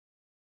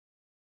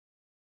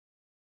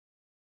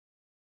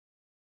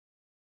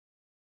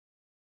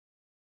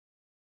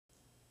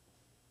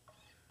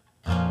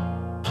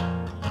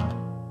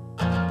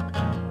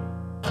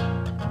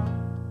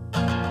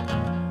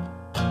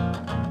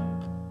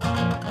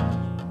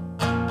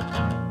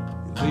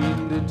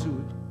surrender to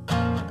it.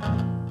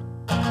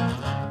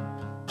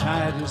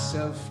 Tied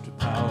yourself to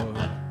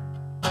power,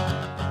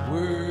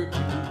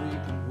 working and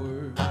making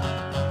work,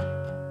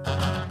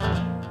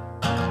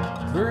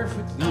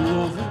 perfectly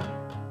woven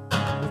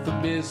with the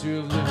misery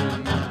of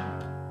living,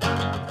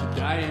 the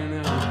dying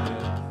and the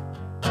death,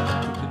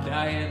 the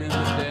dying and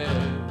the dead.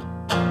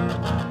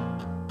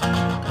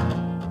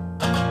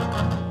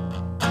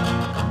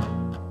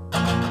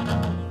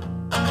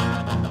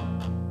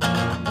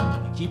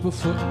 You keep a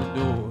foot in the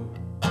door,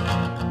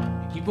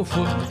 you keep a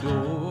foot in the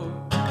door,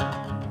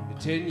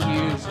 10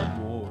 years or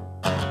more.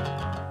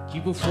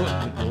 Keep a foot in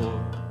the door.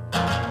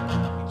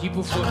 Keep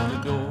a foot in the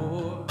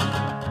door.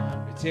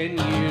 10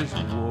 years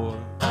of war.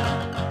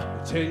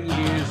 10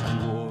 years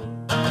of war.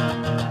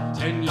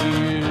 10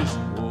 years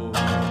of war.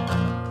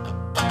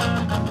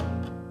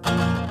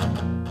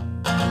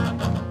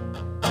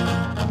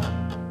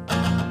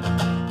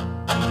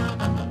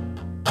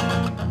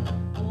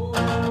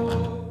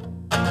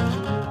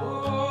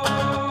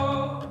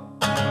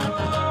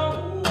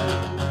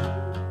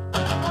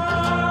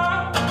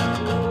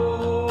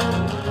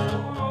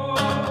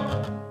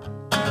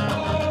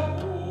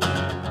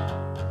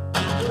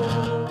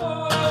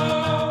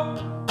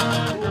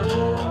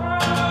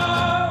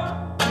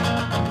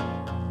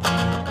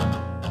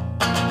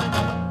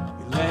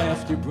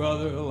 Your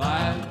brother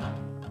alive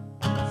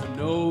for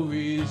no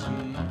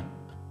reason,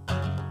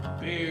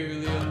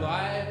 barely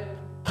alive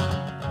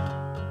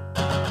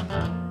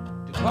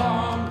to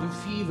calm the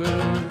fever.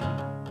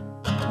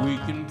 We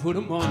can put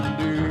him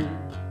under,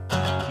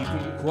 keep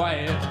him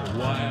quiet a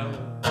while.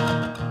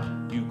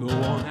 You go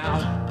on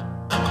out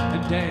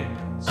and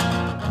dance,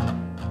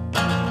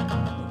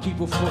 keep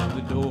a foot in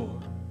the door,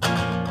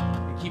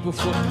 keep a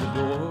foot in the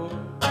door.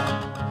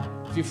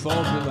 If you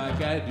falter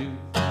like I do,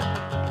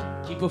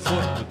 keep a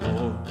foot in the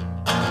door.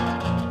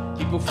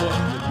 Keep a foot in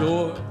the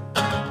door.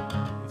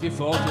 If you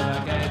falter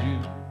like I do,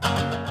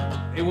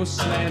 they will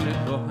slam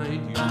it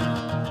behind you.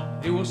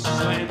 They will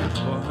slam it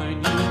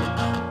behind you.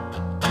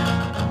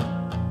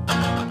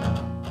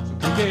 So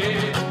kick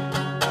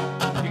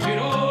it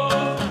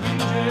off the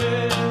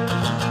hinges.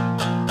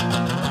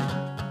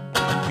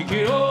 Kick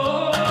it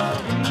off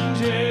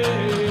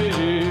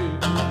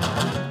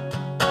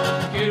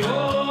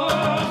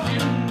the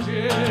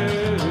hinges.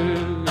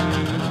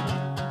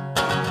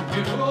 Kick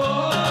it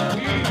off the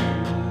hinges.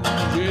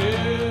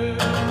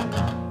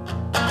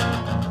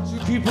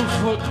 Keep a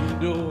foot in the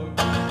door.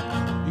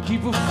 You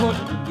keep a foot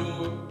in the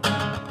door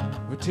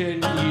for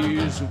 10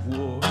 years of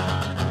war.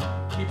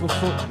 Keep a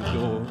foot in the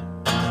door.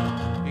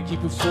 You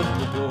keep a foot in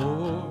the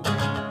door.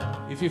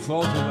 If you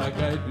falter like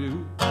I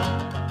do,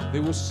 they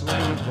will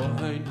slam it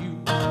behind you.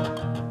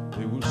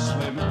 They will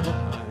slam it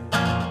behind.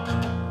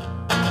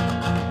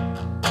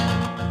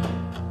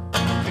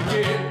 Kick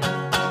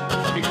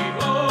it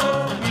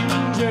off the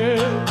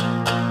hinges.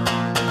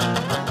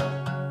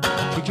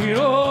 Kick it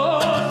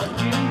off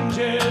the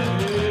hinges.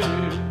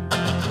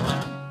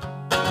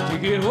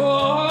 Kick it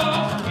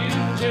off the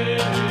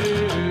hinges.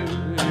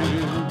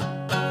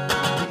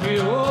 Kick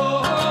it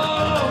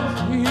off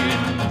the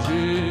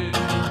hinges.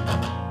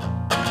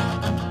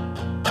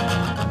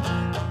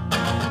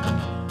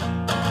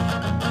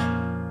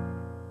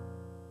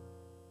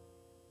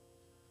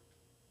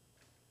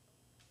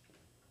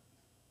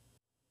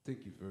 Thank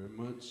you very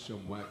much.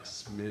 I'm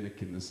Wax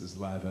Mannequin. This is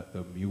live at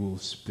the Mule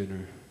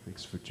Spinner.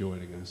 Thanks for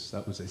joining us.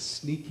 That was a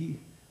sneaky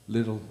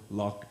little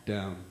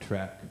lockdown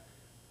track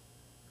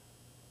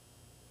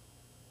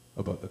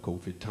about the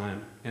COVID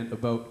time and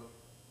about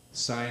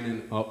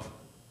signing up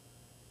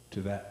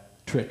to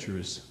that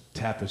treacherous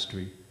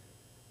tapestry.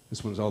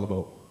 This one's all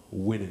about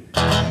winning,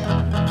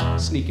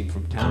 sneaking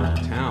from town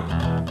to town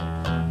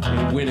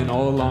and winning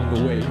all along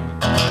the way.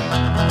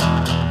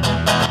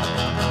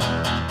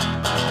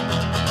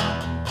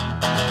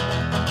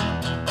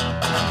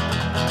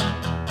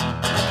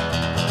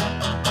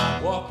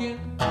 Walking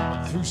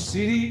through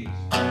cities,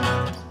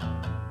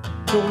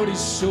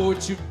 nobody's sure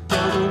what you've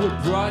done or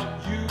what brought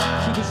you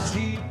to the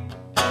sea.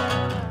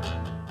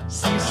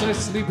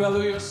 Ceaselessly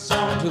bellow your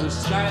song to the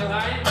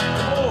skyline,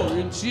 4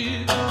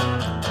 inches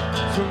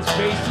from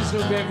faces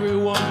of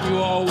everyone. You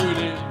are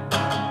winning,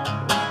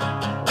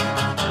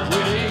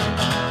 winning,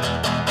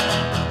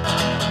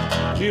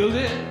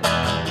 building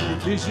your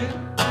vision.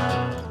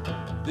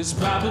 There's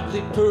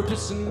probably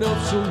purpose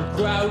enough, so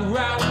crowd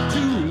round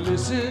to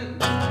listen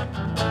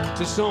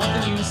to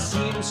something you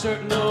seem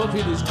certain of.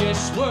 It is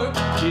guesswork,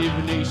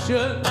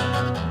 divination.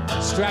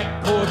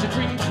 Strike chords, a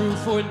dream true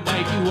for a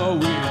night. You are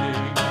winning,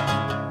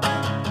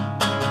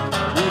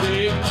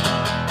 winning,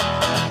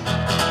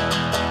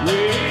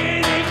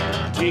 winning.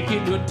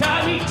 Taking your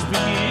time each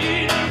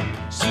beginning.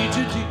 See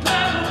to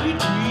decline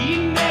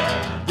between them.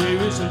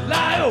 There is a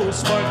light or a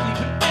spark you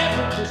can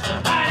ever just a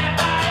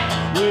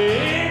high,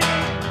 winning.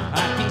 I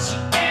can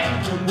see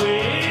everyone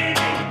winning,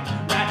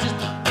 not just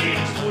the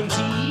biggest ones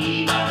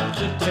either.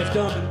 The deaf,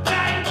 dumb, and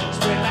blind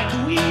spread like the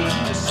weed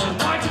in the sun.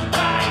 Hard to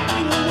find,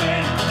 we will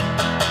win.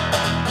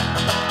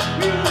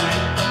 We will win.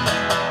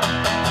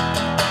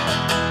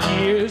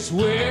 Here's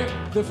where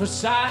the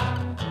facade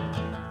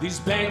These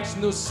banks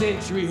and those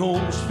century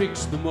homes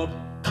fix them up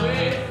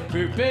with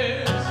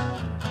purpose,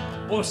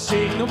 or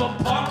sing them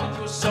apart with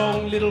your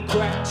song. Little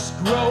cracks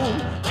grow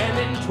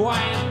and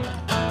entwine,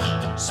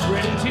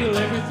 spread until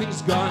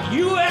everything's gone.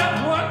 You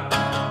have won,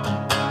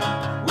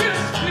 we're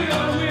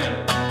still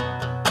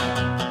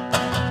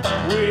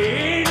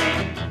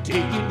winning,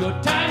 taking your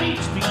time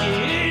each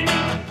beginning.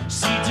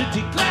 Seeds of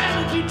decline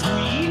will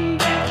between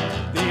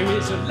them. There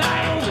is a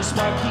light on the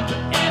spark,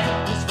 keeping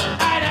effortless from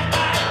eye to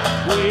eye.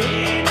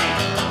 Winning,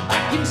 I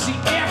can see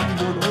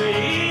everyone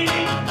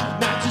winning,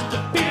 not just the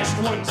finished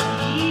ones.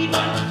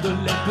 Even the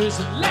lepers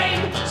and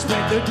lame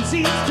spread their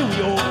disease till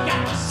we all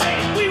got the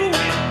same. We will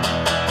win.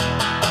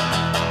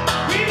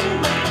 We will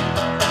win.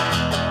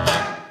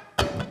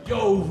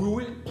 Your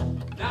ruin,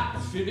 not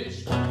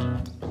finished.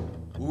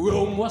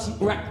 Rome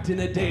wasn't wrecked in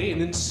a day,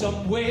 and in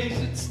some ways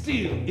it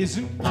still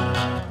isn't.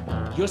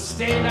 You're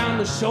standing on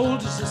the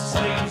shoulders of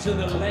slaves and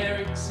the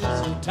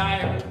larynxes of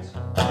tyrants.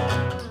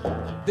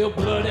 Their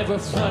blood ever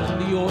flooding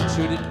the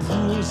orchard, it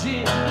pools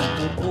in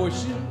equal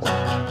portions,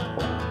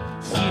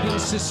 feeding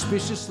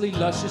suspiciously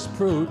luscious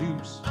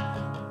produce.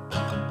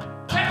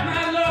 That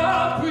my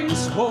love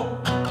brings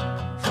hope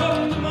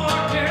from the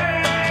market.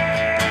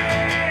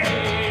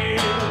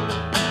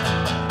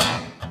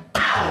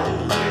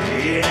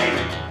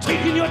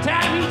 Taking your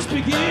time each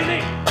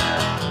beginning,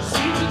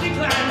 seems to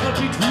decline, but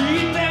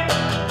between them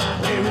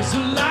there is a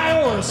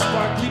lie or a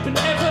spark leaping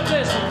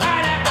effortless from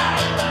eye to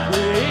eye.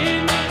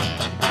 Winning,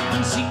 I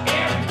can see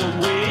everyone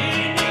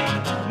winning,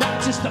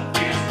 not just the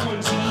fierce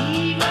ones,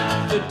 even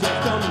the deaf,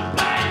 dumb, and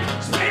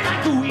blind. Spread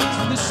like the weeds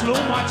in the slow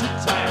march of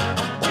time.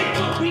 Take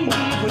what we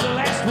need, we're the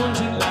last ones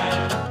in line.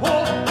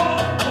 Oh, oh,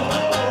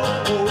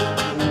 oh, oh,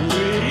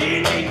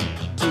 winning,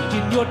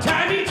 taking your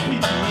time each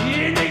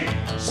beginning,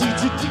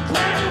 seeds of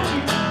decline.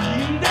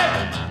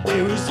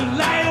 There is a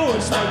light or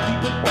a spark,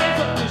 people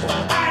effortless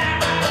from eye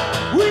to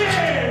eye.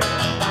 Winning,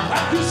 I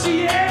can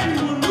see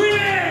everyone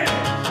winning,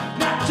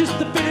 not just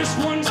the finished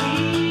ones,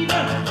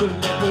 even the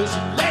lepers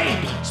and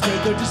lame spread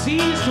their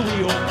disease till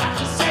we all got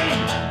the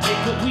same.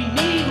 Take what we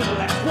need, we're the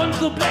last ones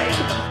to blame.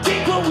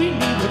 Take what we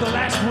need, we're the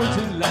last ones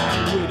in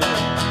line with them.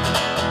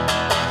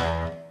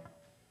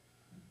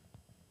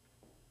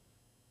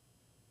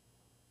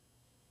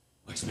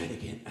 Where's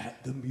Mannequin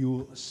at the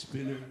Mule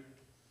Spinner?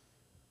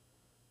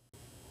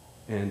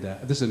 And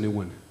this is a new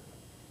one.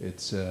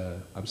 It's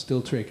I'm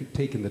still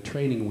taking the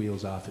training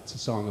wheels off. It's a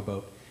song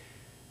about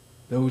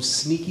those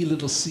sneaky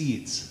little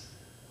seeds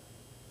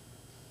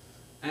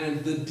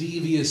and the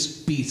devious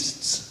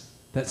beasts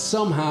that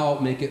somehow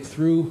make it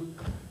through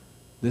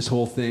this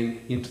whole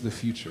thing into the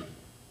future.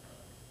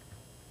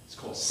 It's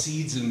called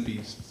Seeds and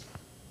Beasts.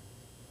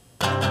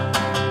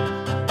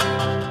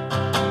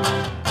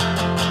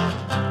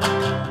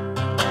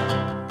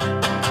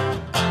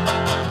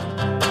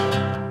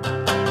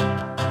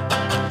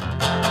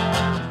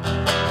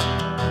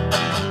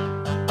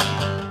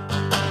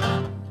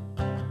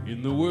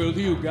 In the world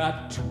you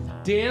got to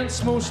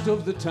dance most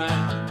of the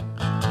time,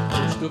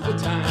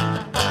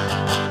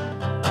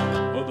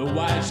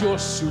 otherwise you're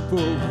super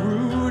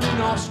rude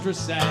and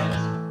ostracized.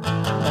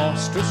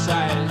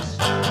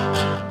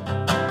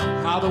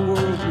 How the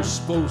world you're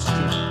supposed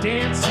to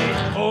dance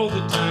it all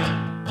the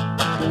time,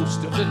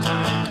 most of the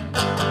time.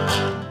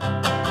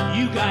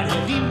 You got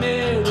heavy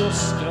metal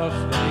stuff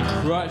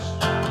that crush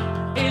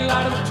a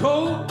lot of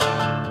toll.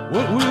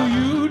 What will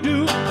you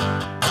do?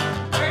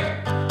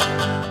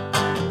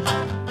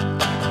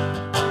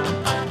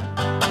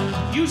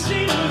 You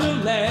see the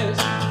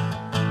last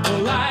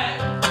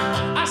alive.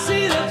 I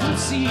see that the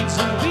seeds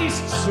and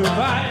beasts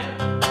survive.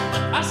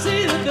 I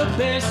see that the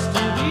best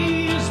of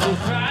these will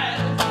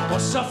thrive or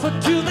suffer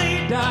till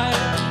they die.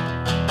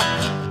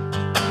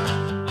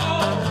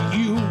 Oh,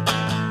 you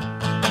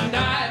and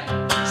I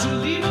should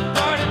leave a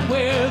garden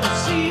where the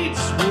seeds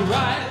will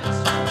rise.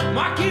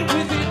 Mark it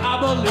with the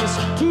obelisk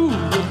to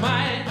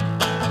remind.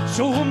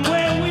 Show them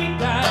where we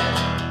died.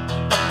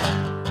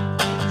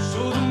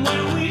 Show them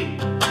where we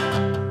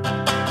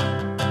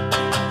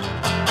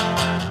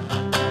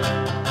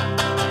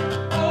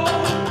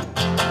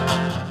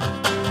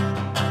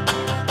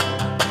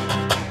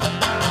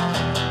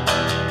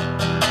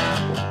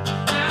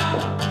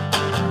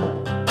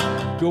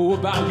go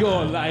about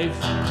your life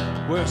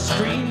where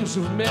streams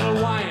of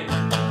metal wine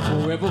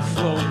forever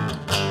flow.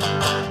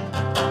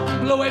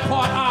 Blow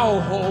apart our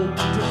home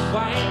to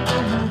find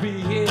a ruby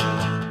hidden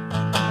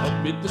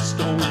amid the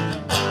stone.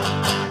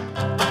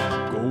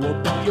 Go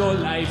about your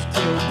life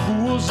till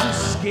pools of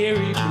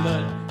scary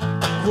blood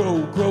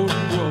grow, grow,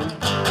 and grow.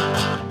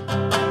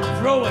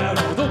 Throw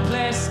out all the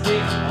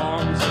plastic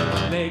arms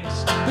and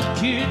legs the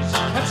kids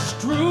have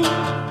strewn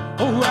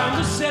around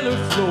the cellar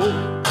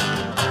floor.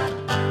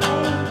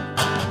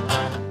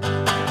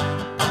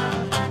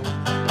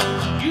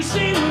 You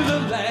see we're the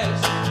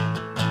last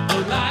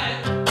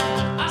alive.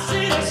 I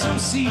see that some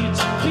seeds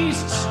and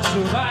beasts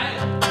survive.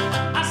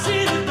 I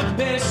see that the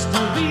best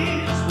of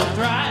these will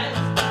thrive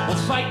or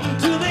fight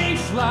until they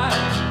fly.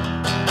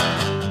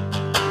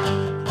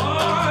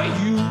 Or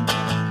you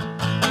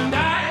and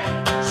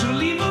I should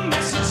leave a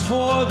message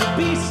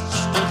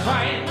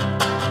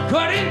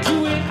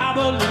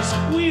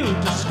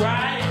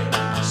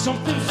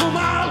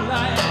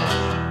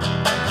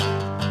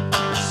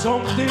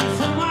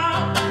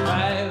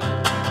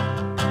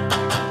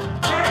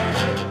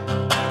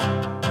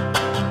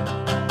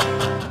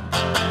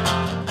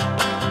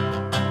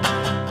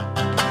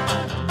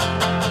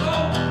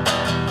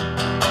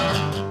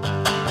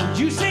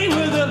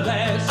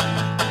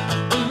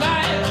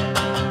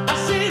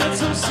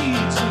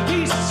seeds and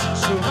beasts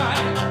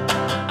survive.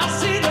 I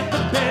say that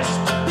the best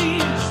of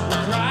these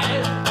will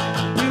thrive,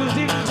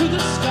 building to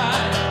the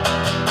sky.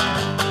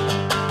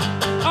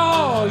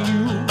 Oh,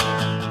 you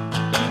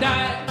and I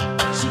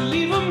should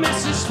leave a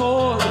message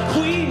for the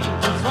Queen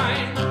to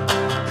find.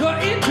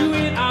 Cut into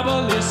an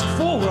obelisk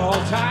for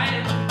all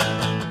time.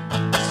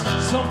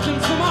 Something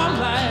from our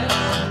lives,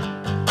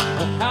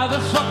 or how the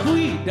fuck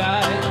we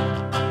died.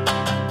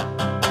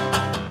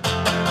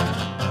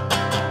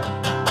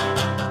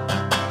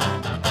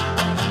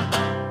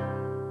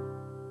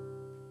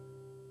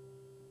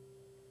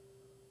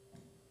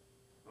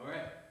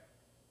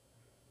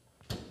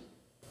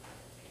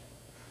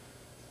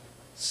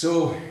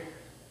 So,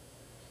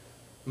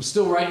 I'm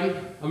still writing.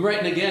 I'm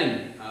writing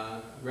again.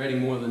 Writing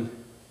more than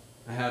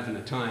I have in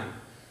a time.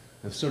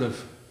 I've sort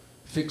of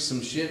fixed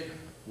some shit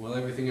while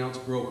everything else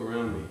broke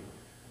around me.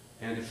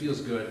 And it feels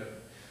good.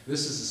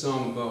 This is a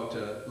song about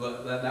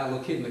that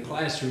little kid in the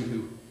classroom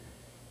who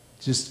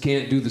just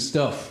can't do the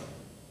stuff.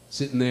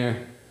 Sitting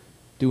there,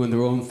 doing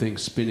their own thing,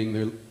 spinning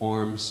their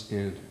arms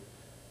and,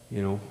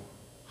 you know,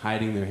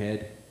 hiding their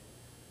head,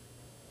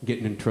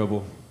 getting in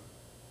trouble.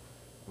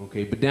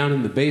 Okay, but down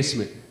in the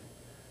basement,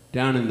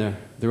 down in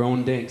their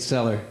own dank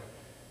cellar,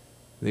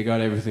 they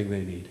got everything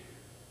they need.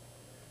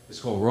 It's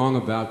called Wrong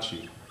About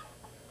You.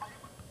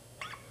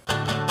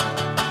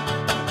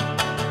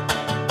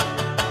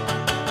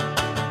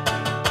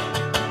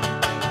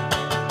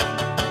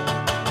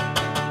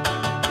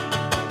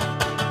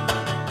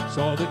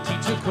 Saw the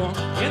teacher come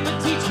and the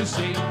teacher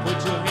say,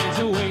 put your hands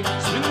away,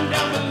 swing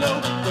down below,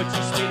 but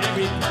you spit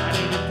every line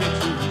in the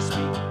picture we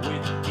speak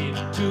went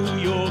into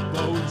your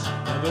bones.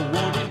 Another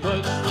warning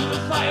buzz through the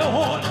fire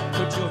horn,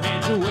 put your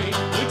hands away,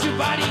 let your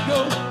body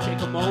go,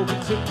 take a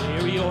moment to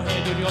bury your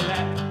head in your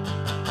lap,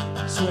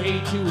 sway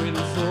to and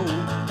fro,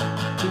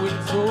 to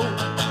and fro.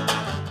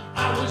 I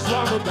was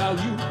wrong about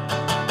you,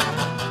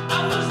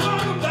 I was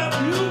wrong about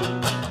you,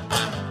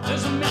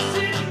 there's a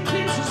message in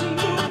pictures and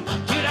blue,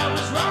 kid, I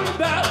was wrong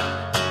about you.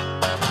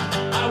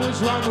 I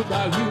was wrong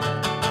about you.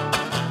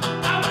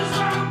 I was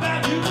wrong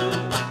about you.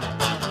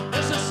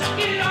 There's a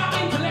second art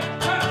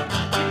intellector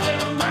you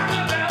never wrong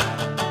about.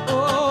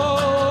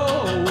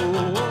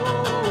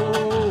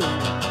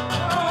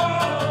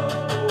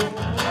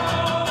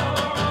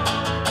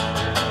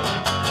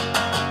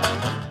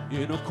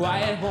 In a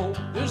quiet home,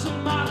 there's a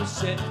model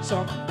set,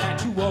 something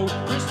that you own.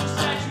 Crystal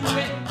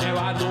statuette, there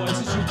are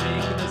noises you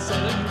make in the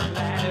cellar you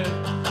clatter.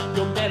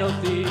 Your metal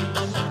things.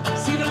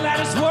 See the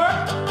lattice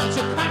work? It's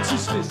your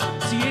consciousness.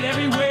 See it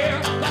everywhere.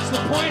 That's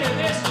the point of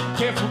this.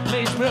 Careful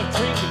placement of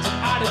trinkets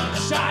out of the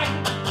shine.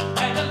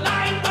 And the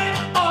line went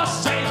all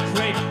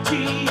sacred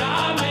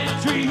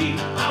geometry.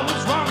 I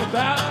was wrong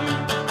about you.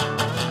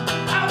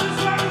 I was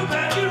wrong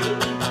about you.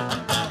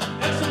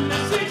 There's a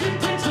message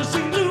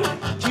intensely new.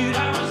 Kid, I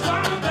was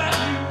wrong about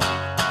you.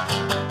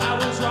 I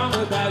was wrong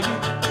about you.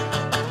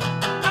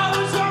 I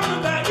was wrong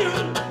about you.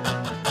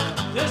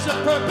 There's a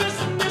purpose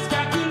in this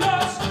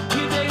calculus.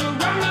 Kid, they were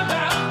wrong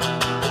about.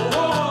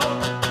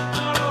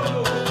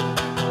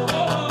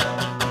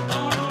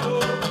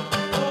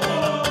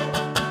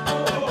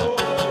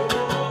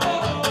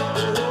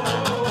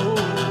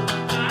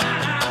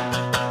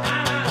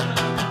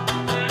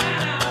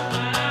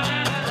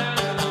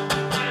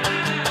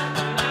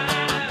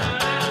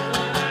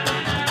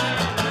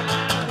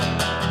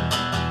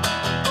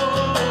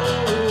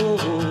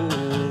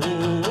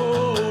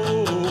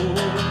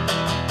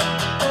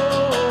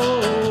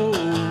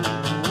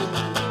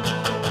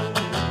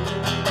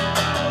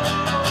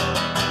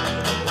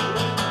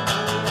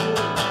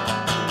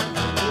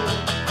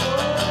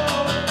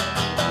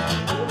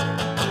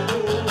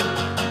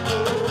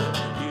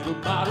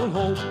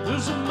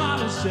 There's a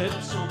model set,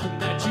 something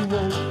that you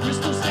own.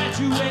 Crystal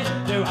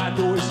statuette, there are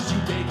noises you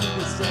make in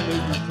the cellar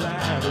you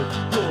clatter.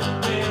 Your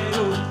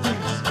metal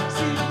things,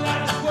 see the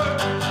lattice work,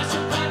 that's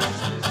your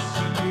consciousness.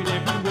 See it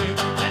everywhere,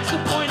 that's the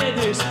point of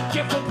this.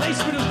 Careful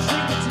placement of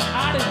trinkets and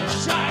out of the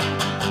shine.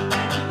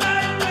 And I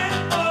went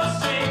for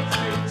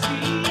sacred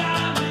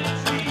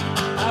geometry.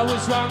 I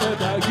was wrong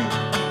about you.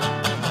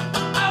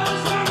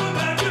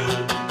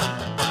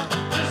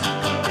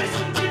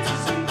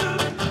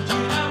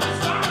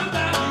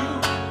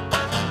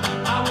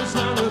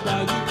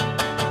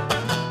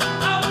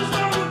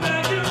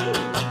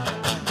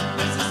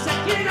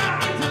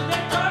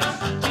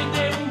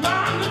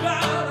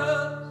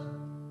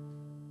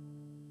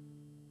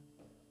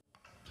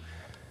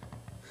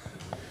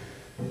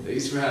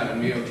 Thanks for having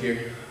me up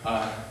here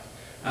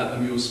at the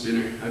Mule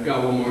Spinner. I've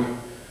got one more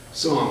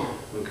song,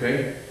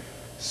 okay?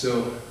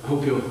 So I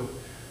hope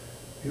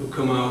you'll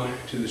come out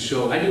to the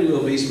show. I do a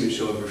little basement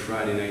show every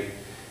Friday night.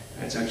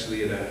 That's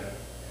actually at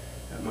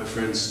my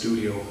friend's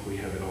studio. We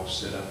have it all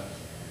set up.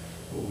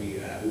 We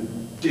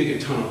dig a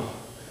tunnel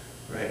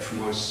right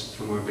from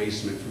our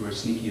basement, from our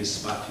sneakiest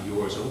spot to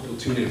yours. I hope you'll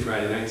tune in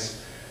Friday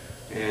nights,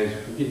 and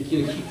we're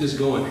gonna keep this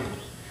going.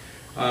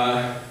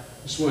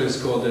 This one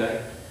is called.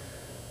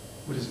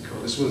 What is it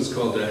called? This one's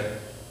called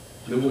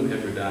No One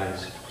Ever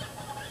Dies.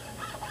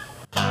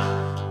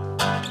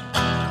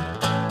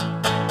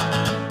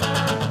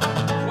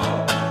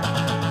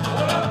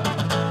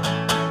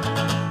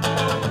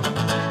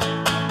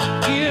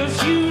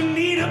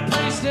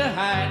 place to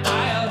hide.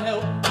 I'll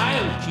help,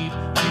 I'll keep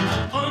you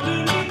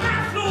underneath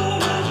my floor.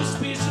 The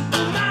space of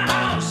my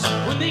house.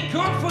 When they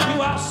come for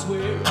you, I'll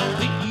swear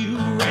that you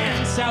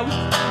ran south.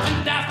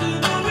 And after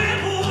the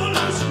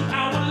revolution,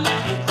 I will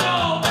let you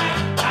go back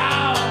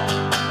out.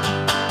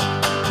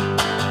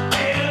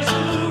 There's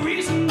a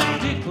reason they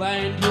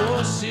declined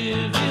your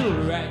civil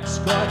rights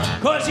card.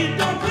 Cause you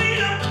don't clean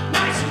up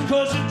nice and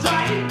cause you're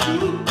trying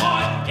too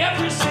hard.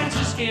 Every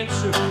census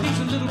answer leaves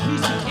a little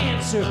piece of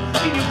cancer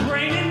in your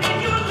brain and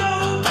in your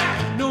low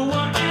back. No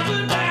one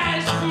ever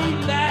dies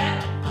from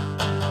that.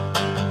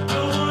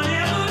 No one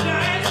ever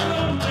dies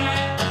from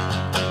that.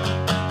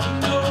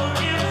 No one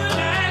ever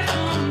dies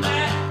from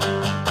that.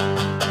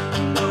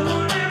 No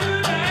one ever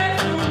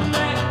dies from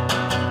that.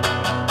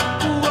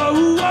 Whoa,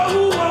 whoa,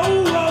 whoa,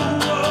 whoa,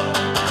 whoa.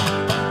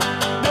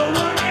 No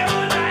one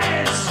ever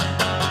dies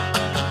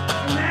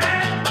from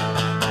that.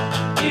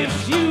 If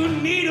you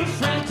need a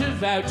friend to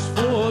vouch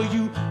for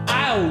you,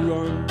 I'll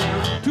run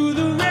down to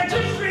the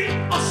registry.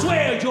 I'll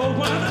swear you're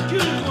one of the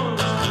cute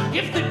ones.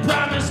 If they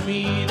promise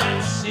me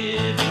that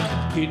civic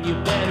pin, you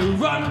better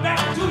run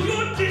back to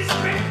your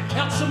district,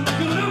 else I'm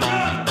gonna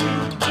run you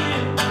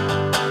in.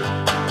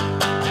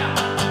 Now,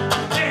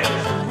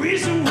 there's a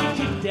reason we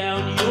kicked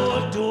down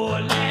your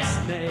door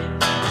last night.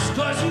 It's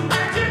cause you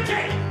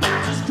agitate,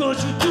 not just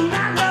cause you do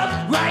not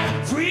love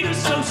right. Free to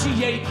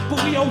associate,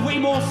 but we are way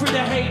more free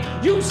to hate.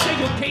 You say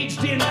you're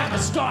caged in like a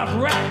starved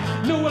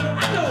rat. No one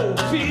I know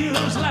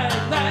feels like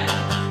that.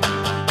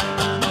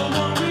 No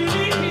one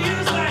really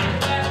feels like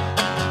that.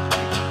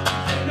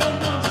 And no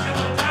one's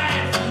ever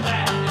died from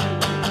that.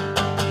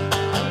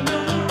 No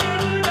one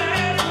ever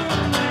died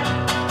from that.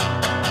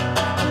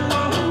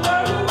 Whoa,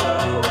 whoa, whoa,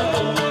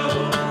 whoa, whoa.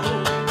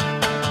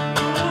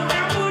 No one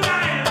ever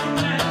died from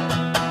that.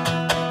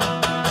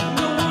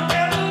 No one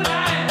ever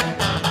died.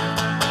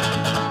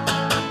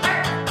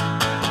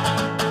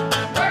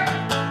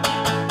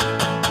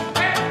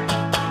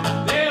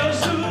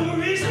 There's a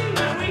reason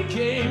that we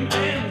came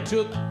and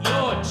took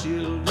your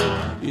children.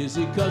 Is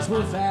it cause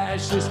we're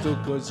fascist or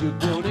cause you're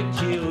gonna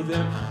kill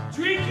them?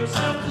 Drink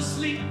yourself to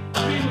sleep,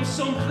 dream of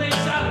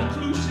someplace all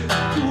inclusive.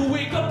 You will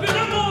wake up in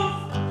a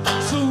month,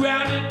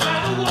 surrounded by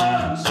the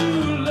ones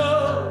you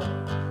love.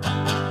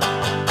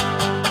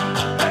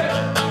 Hey,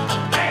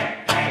 hey,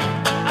 hey,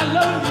 I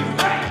love you.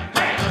 Hey,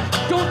 hey,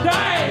 don't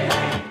die.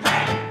 Hey,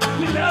 hey,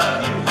 we love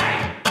you. Hey,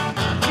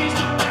 please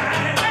don't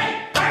die. Hey,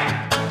 hey,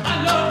 I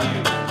love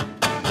you.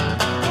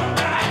 Don't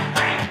die.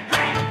 Hey,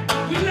 hey,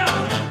 we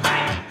love you.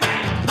 Hey,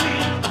 hey,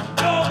 please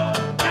don't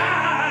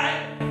die.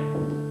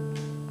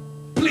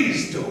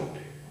 Please don't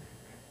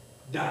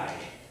die.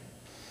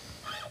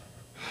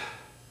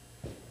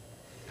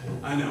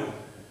 I know.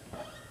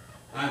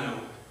 I know.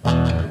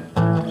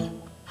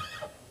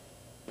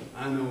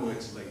 I know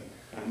it's late.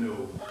 I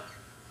know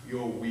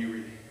you're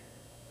weary.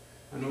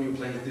 I know your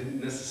plans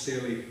didn't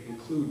necessarily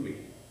include me.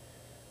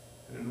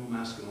 And I know I'm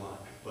asking a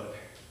lot, but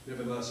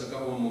nevertheless, I've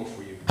got one more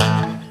for you.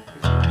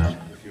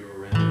 If you're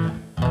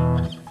around,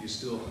 if you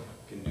still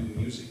can do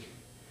music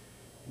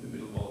in the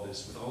middle of all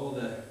this, with all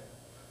the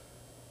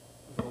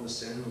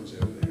sounds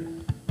out there.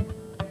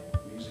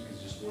 Music is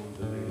just one of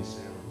the many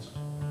sounds.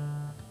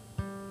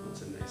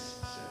 Lots of nice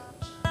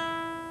sounds.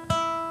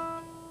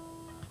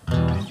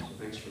 So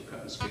thanks for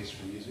cutting space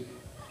for music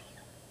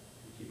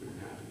and keeping it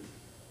happening.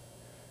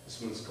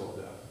 This one's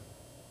called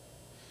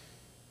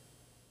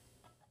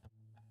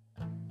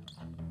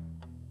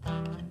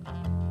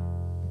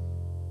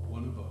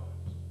One of Us.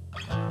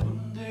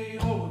 One day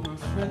all of my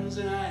friends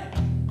and I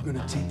are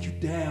gonna take you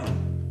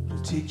down,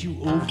 we'll take you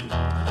over.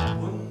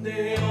 One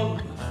day all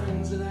of my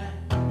friends and I,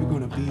 you're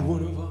gonna be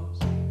one of us,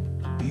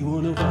 be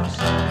one of us.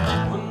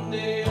 One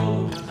day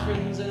all of my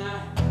friends and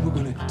I, we're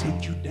gonna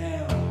take you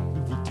down,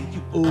 we will take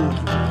you over.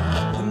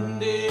 One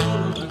day all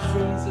of my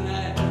friends and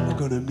I, we're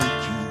gonna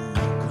make you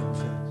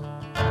confess.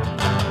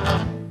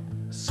 I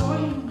saw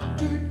you in the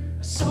dirt,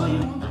 I saw you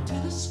on the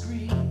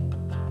telescreen.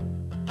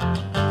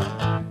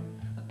 I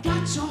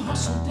got your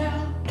hustle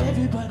down,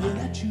 everybody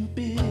that you've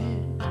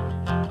been.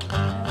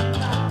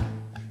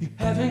 You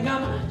haven't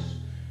got much,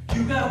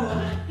 you got what I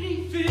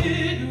ain't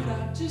figured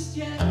out just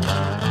yet.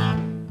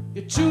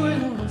 You're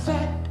chewing on a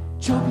fat,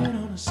 choking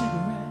on a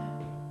cigarette.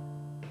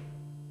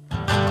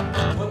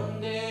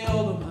 One day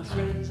all of my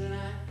friends and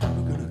I,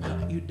 we're gonna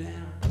cut you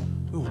down,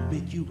 we'll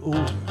make you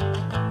over.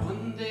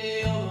 One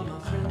day all of my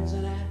friends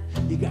and I,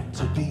 you got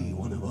to be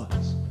one of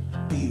us,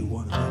 be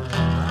one of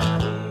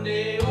us. One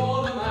day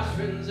all of my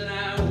friends and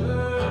I,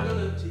 we're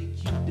gonna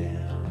take you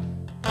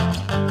down.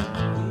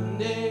 One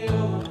day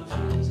all of my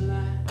friends and I,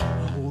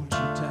 I'll hold you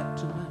tight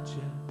to my chest.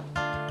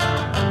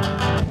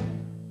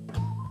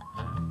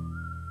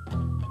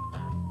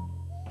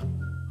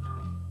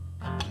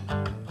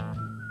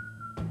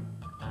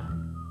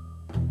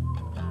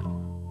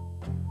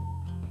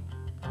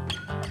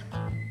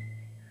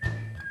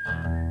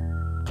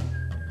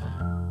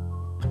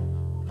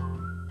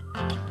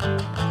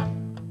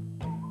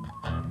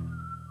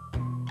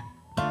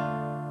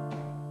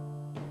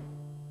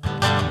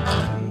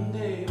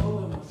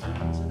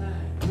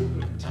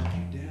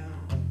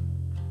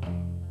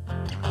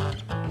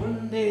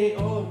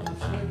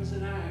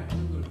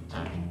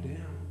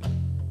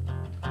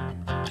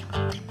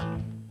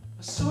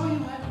 I saw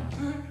you at the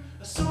Burt,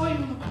 I saw you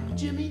looking at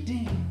Jimmy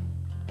Dean.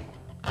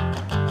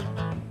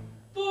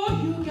 Boy,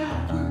 you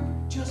gotta work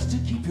just to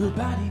keep your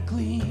body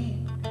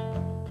clean.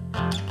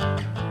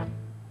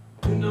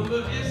 Your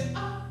number is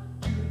up,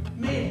 you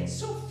made it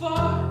so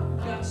far, you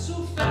got so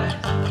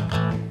fast.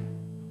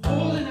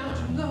 Holding out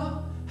your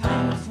love,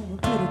 hanging from a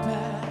bitter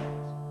past.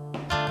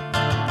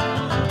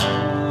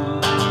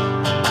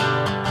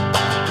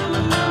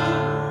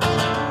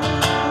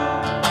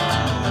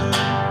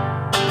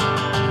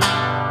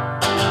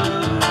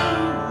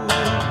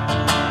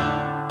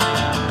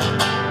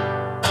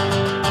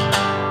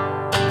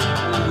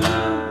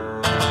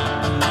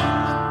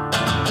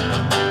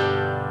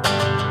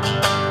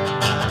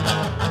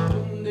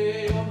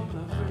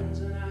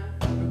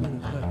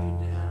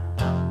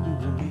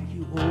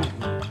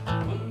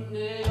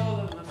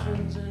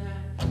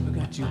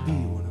 You be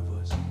one of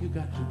us, you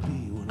got to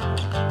be one of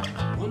us.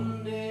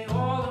 One day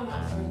all of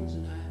my friends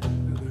and I,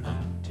 we're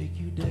gonna take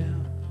you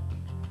down.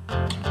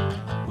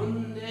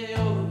 One day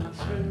all of my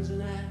friends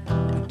and I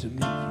got to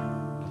make you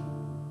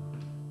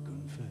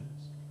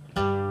confess.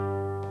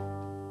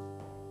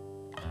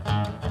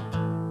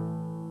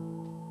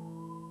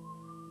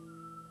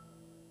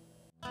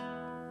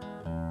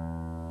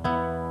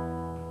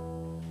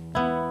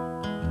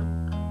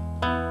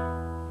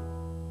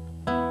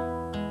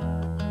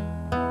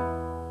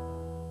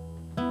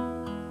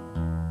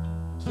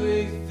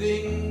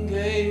 Plaything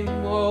game,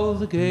 all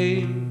the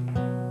game.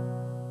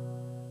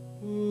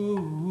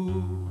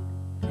 Ooh,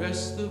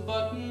 press the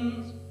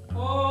buttons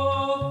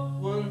all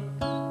at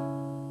once.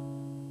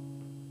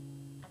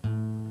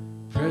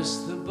 Press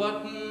the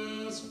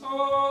buttons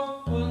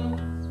all at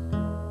once.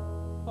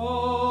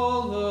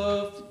 All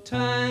of the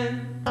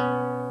time.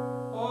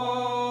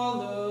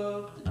 All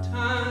of the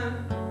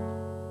time.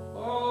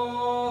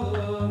 All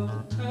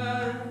of the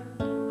time.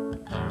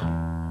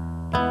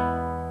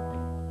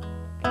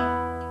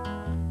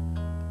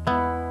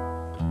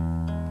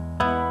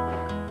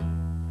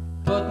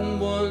 Button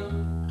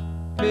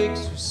one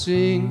makes you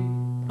sing.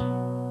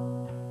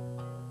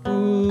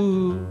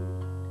 Ooh,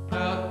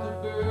 about the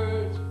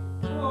birds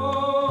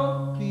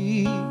or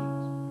bees.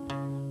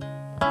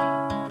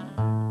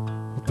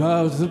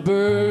 About the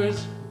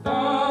birds,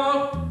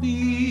 about the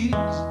bees.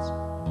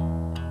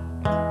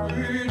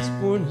 Birds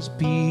born as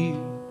bees.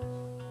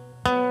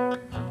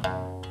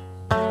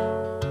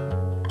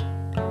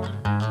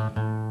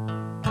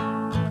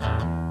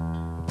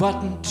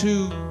 Button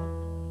two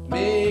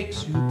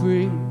makes you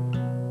bring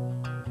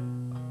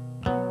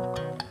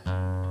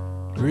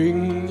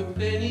the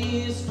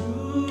pennies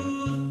through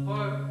the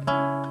park.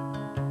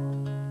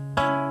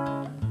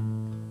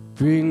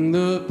 Bring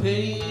the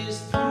pennies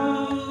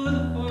through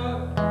the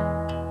park.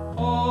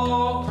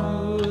 All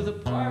through the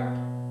park.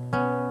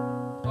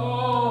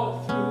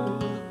 All through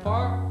the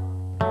park.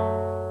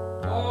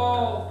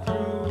 All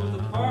through the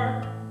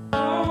park.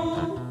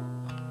 Oh,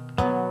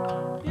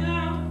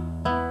 yeah.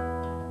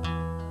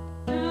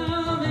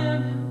 Yeah, yeah, yeah.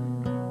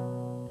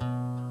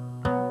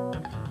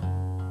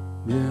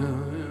 Yeah.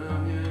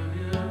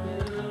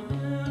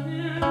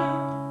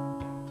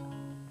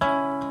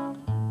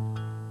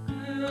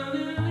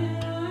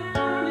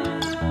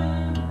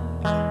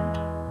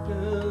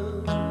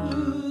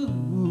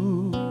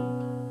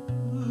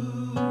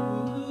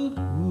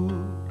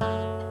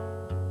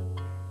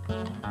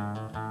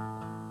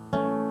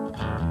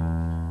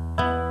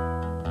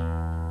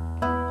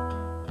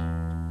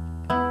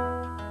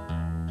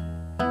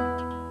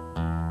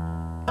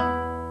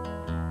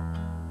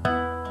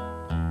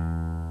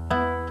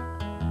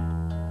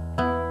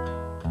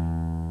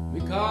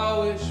 Make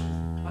our wish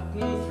with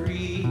button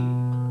three.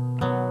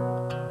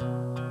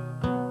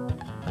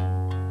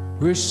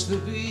 Wish the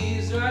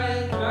bees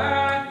right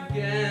back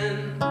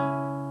again.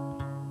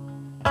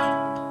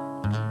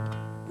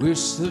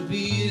 Wish the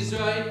bees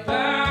right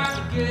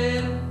back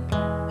again.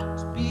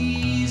 As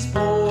bees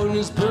born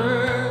as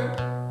birds,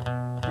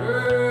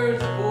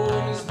 birds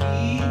born as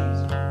bees,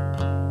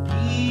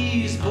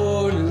 bees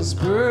born as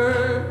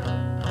birds,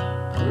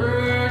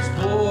 birds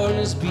born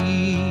as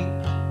bees.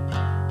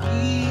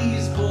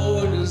 Bees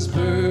born as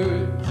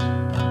birds,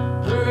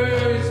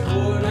 birds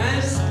born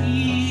as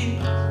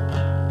bees,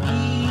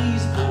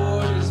 bees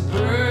born as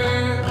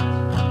birds,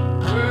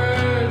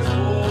 birds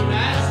born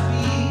as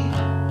bees,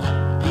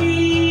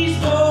 bees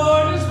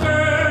born as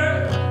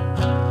birds,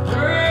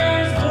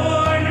 birds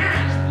born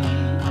as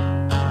bees,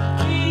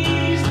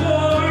 bees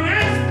born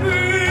as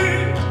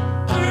birds,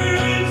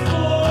 birds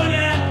born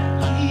as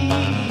bees.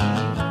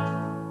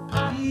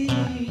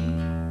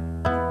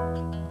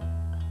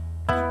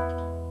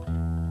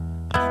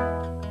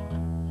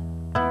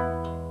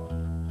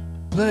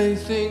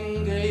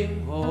 Plaything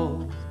game,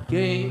 all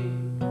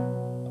game.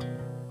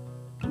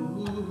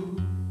 Ooh,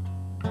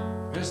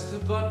 press the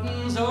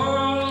buttons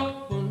all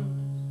at once.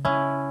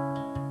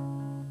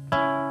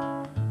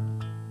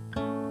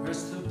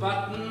 Press the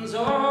buttons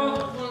all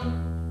at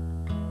once.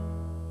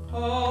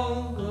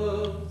 All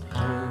of the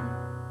time.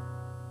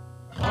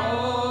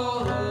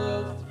 All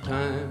of the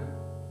time.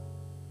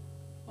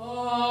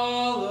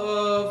 All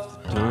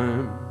of the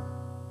time.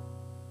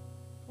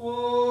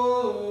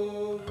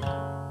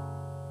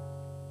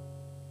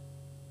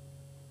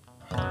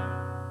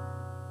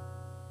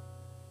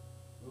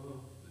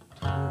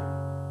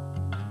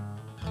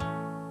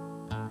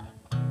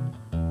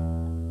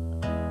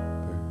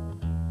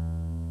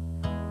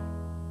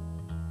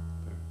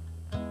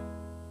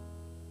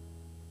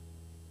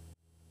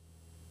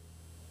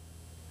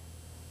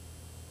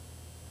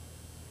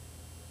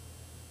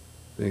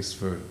 Thanks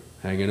for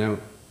hanging out.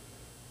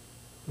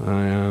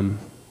 I am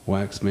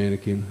Wax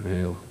Mannequin.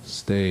 I'll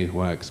stay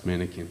Wax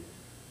Mannequin.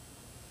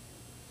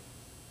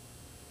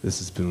 This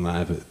has been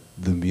live at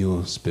the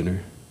Mule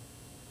Spinner.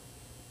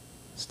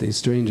 Stay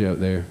strange out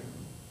there.